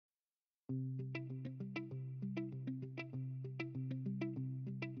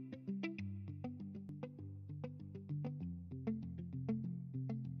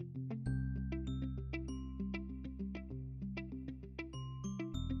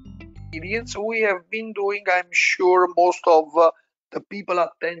experience we have been doing. I'm sure most of the people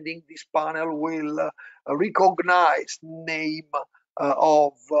attending this panel will recognize name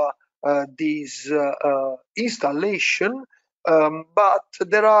of this installation, but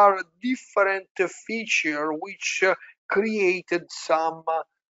there are different features which created some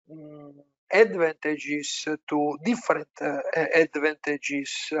advantages to different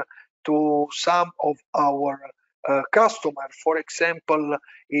advantages to some of our customers. For example,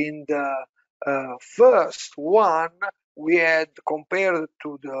 in the first one, we had compared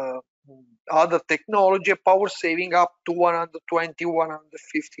to the other technology power saving up to 120,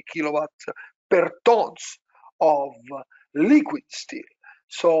 150 kilowatts per tons of liquid steel.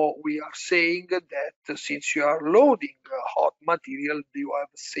 So we are saying that since you are loading hot material, you have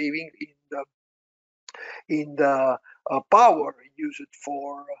saving in the power used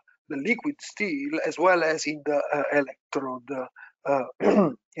for the liquid steel as well as in the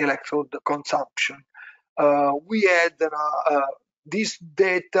electrode consumption. We had this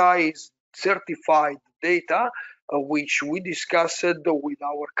data is certified data which we discussed with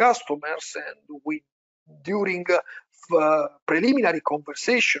our customers, and we during preliminary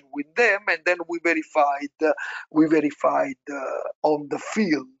conversation with them, and then we verified on the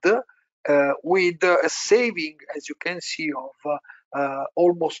field with a saving, as you can see, of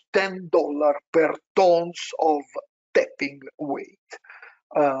almost $10 per tons of tapping weight.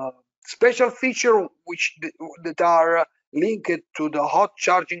 Special feature that are linked to the hot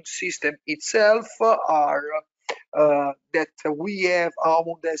charging system itself are that we have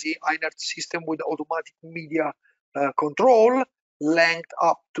Almond as an inert system with automatic media control, length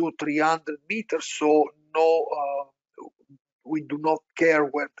up to 300 meters, so no, we do not care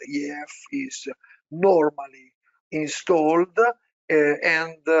where the EF is normally installed,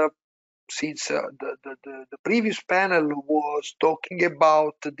 and since the previous panel was talking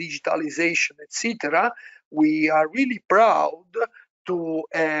about digitalization, etc., we are really proud to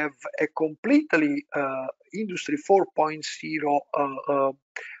have a completely Industry 4.0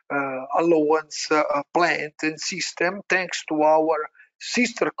 allowance plant and system, thanks to our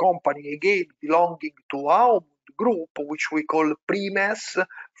sister company, again belonging to Aumund Group, which we call Primes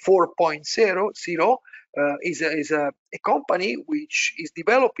 4.0. Is a company which is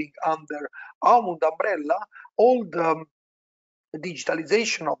developing under Aumund umbrella all the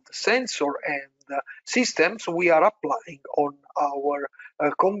digitalization of the sensor and systems we are applying on our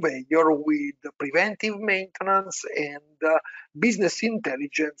conveyor with preventive maintenance and business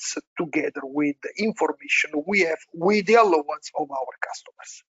intelligence together with the information we have with the allowance of our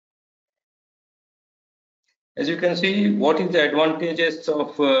customers. As you can see, what is the advantages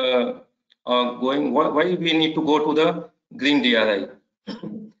of why we need to go to the green DRI?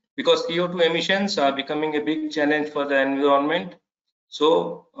 Because CO2 emissions are becoming a big challenge for the environment.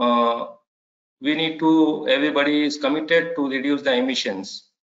 So everybody is committed to reduce the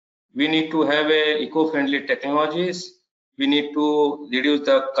emissions. We need to have eco-friendly technologies. We need to reduce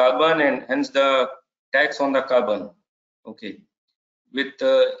the carbon and hence the tax on the carbon. Okay. With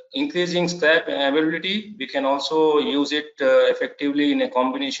increasing scrap availability, we can also use it effectively in a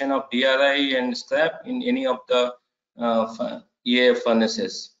combination of DRI and scrap in any of the EAF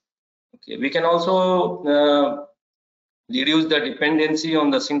furnaces. Okay. We can also reduce the dependency on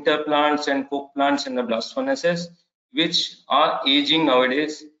the sinter plants and coke plants and the blast furnaces, which are aging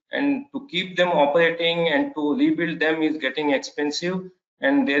nowadays, and to keep them operating and to rebuild them is getting expensive,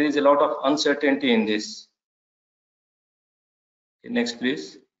 and there is a lot of uncertainty in this. Okay, next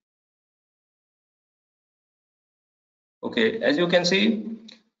please. Okay, as you can see,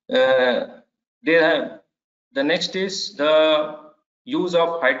 the next is the use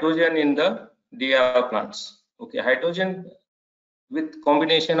of hydrogen in the DRI plants. Okay, hydrogen with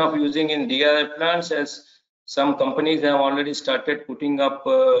combination of using in DRI plants, as some companies have already started putting up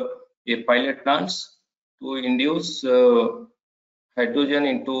a pilot plants to induce hydrogen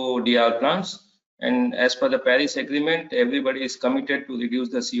into DRI plants. And as per the Paris Agreement, everybody is committed to reduce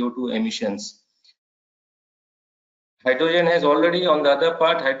the CO2 emissions. Hydrogen has already, on the other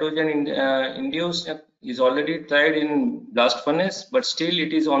part, hydrogen induced is already tried in blast furnace, but still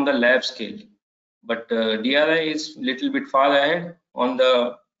it is on the lab scale. But DRI is little bit far ahead on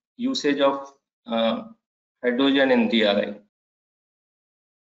the usage of hydrogen in DRI.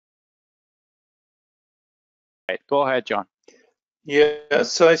 Right, go ahead, John. Yeah,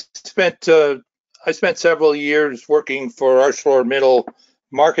 so I spent several years working for ArcelorMittal,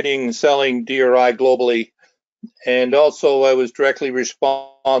 marketing and selling DRI globally, and also I was directly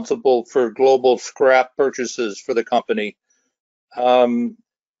responsible for global scrap purchases for the company.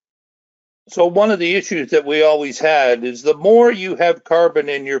 So one of the issues that we always had is the more you have carbon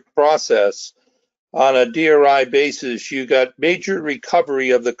in your process on a DRI basis, you got major recovery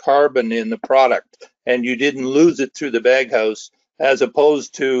of the carbon in the product and you didn't lose it through the baghouse, as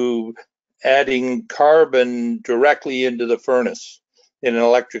opposed to adding carbon directly into the furnace in an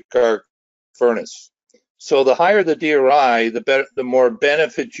electric car furnace. So the higher the DRI, the better, the more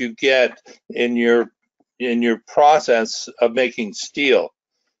benefit you get in your process of making steel.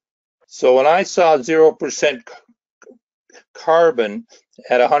 So when I saw 0% carbon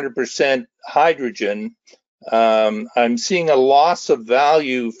at 100% hydrogen, I'm seeing a loss of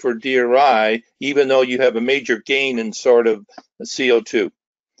value for DRI, even though you have a major gain in sort of CO2.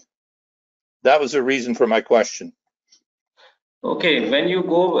 That was the reason for my question. Okay, when you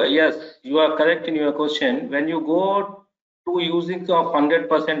go, yes, you are correct in your question. When you go to using of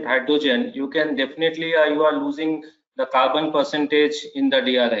 100% hydrogen, you can definitely, you are losing the carbon percentage in the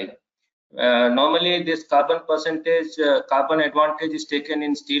DRI. Normally, this carbon percentage, carbon advantage is taken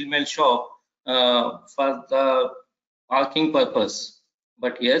in steel mill shop for the arcing purpose.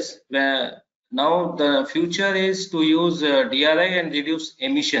 But yes, now the future is to use DRI and reduce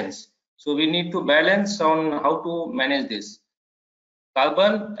emissions. So we need to balance on how to manage this.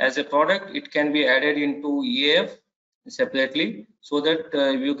 Carbon as a product, it can be added into EAF separately, so that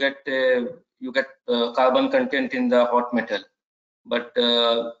you get carbon content in the hot metal. But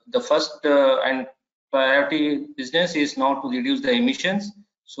the first and priority business is now to reduce the emissions.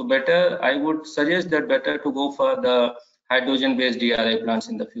 So better, I would suggest that better to go for the hydrogen based DRI plants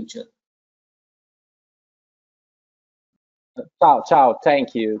in the future. Ciao,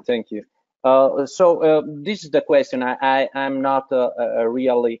 thank you. So this is the question. I'm not a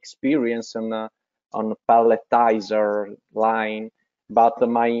really experienced on pelletizer line, but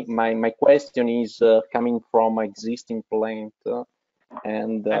my question is coming from existing plant,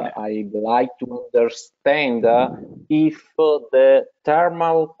 and I'd like to understand if the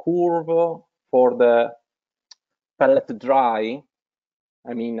thermal curve for the pellet dry,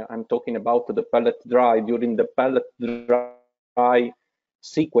 I mean, I'm talking about the pellet dry, during the pellet dry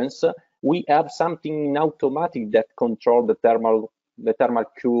sequence, we have something in automatic that control the thermal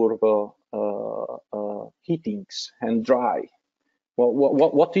curve heatings and dry.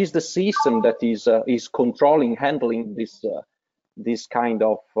 What is the system that is controlling, handling this kind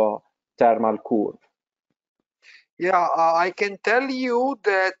of thermal curve? Yeah, I can tell you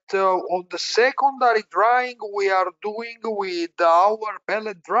that on the secondary drying we are doing with our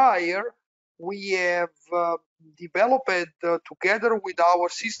pellet dryer, we have developed together with our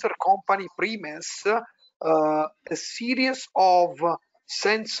sister company Primes a series of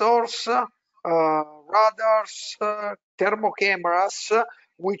sensors, radars, thermocameras,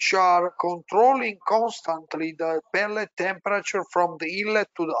 which are controlling constantly the pellet temperature from the inlet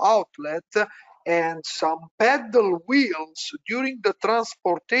to the outlet, and some paddle wheels during the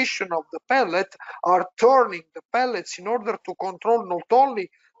transportation of the pellet are turning the pellets in order to control not only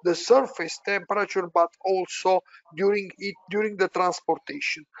the surface temperature but also during the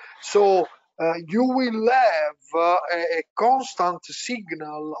transportation. So you will have a constant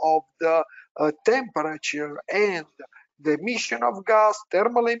signal of the temperature and the emission of gas,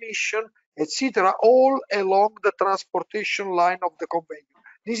 thermal emission, etc., all along the transportation line of the conveyor.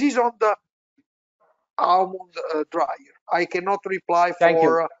 This is on the almond dryer. I cannot reply Thank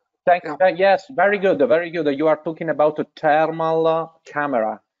for. You. Yes, very good, very good. You are talking about a thermal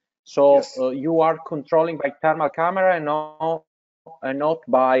camera. So Yes. you are controlling by thermal camera and not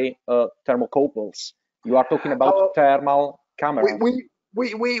by thermocouples. You are talking about thermal camera.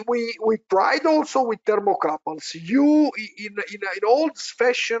 We tried also with thermocouples. In old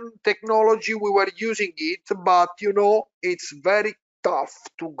fashioned technology we were using it, but you know it's very tough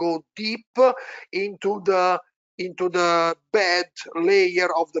to go deep into the bed layer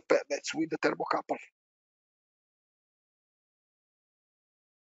of the pellets with the thermocouple.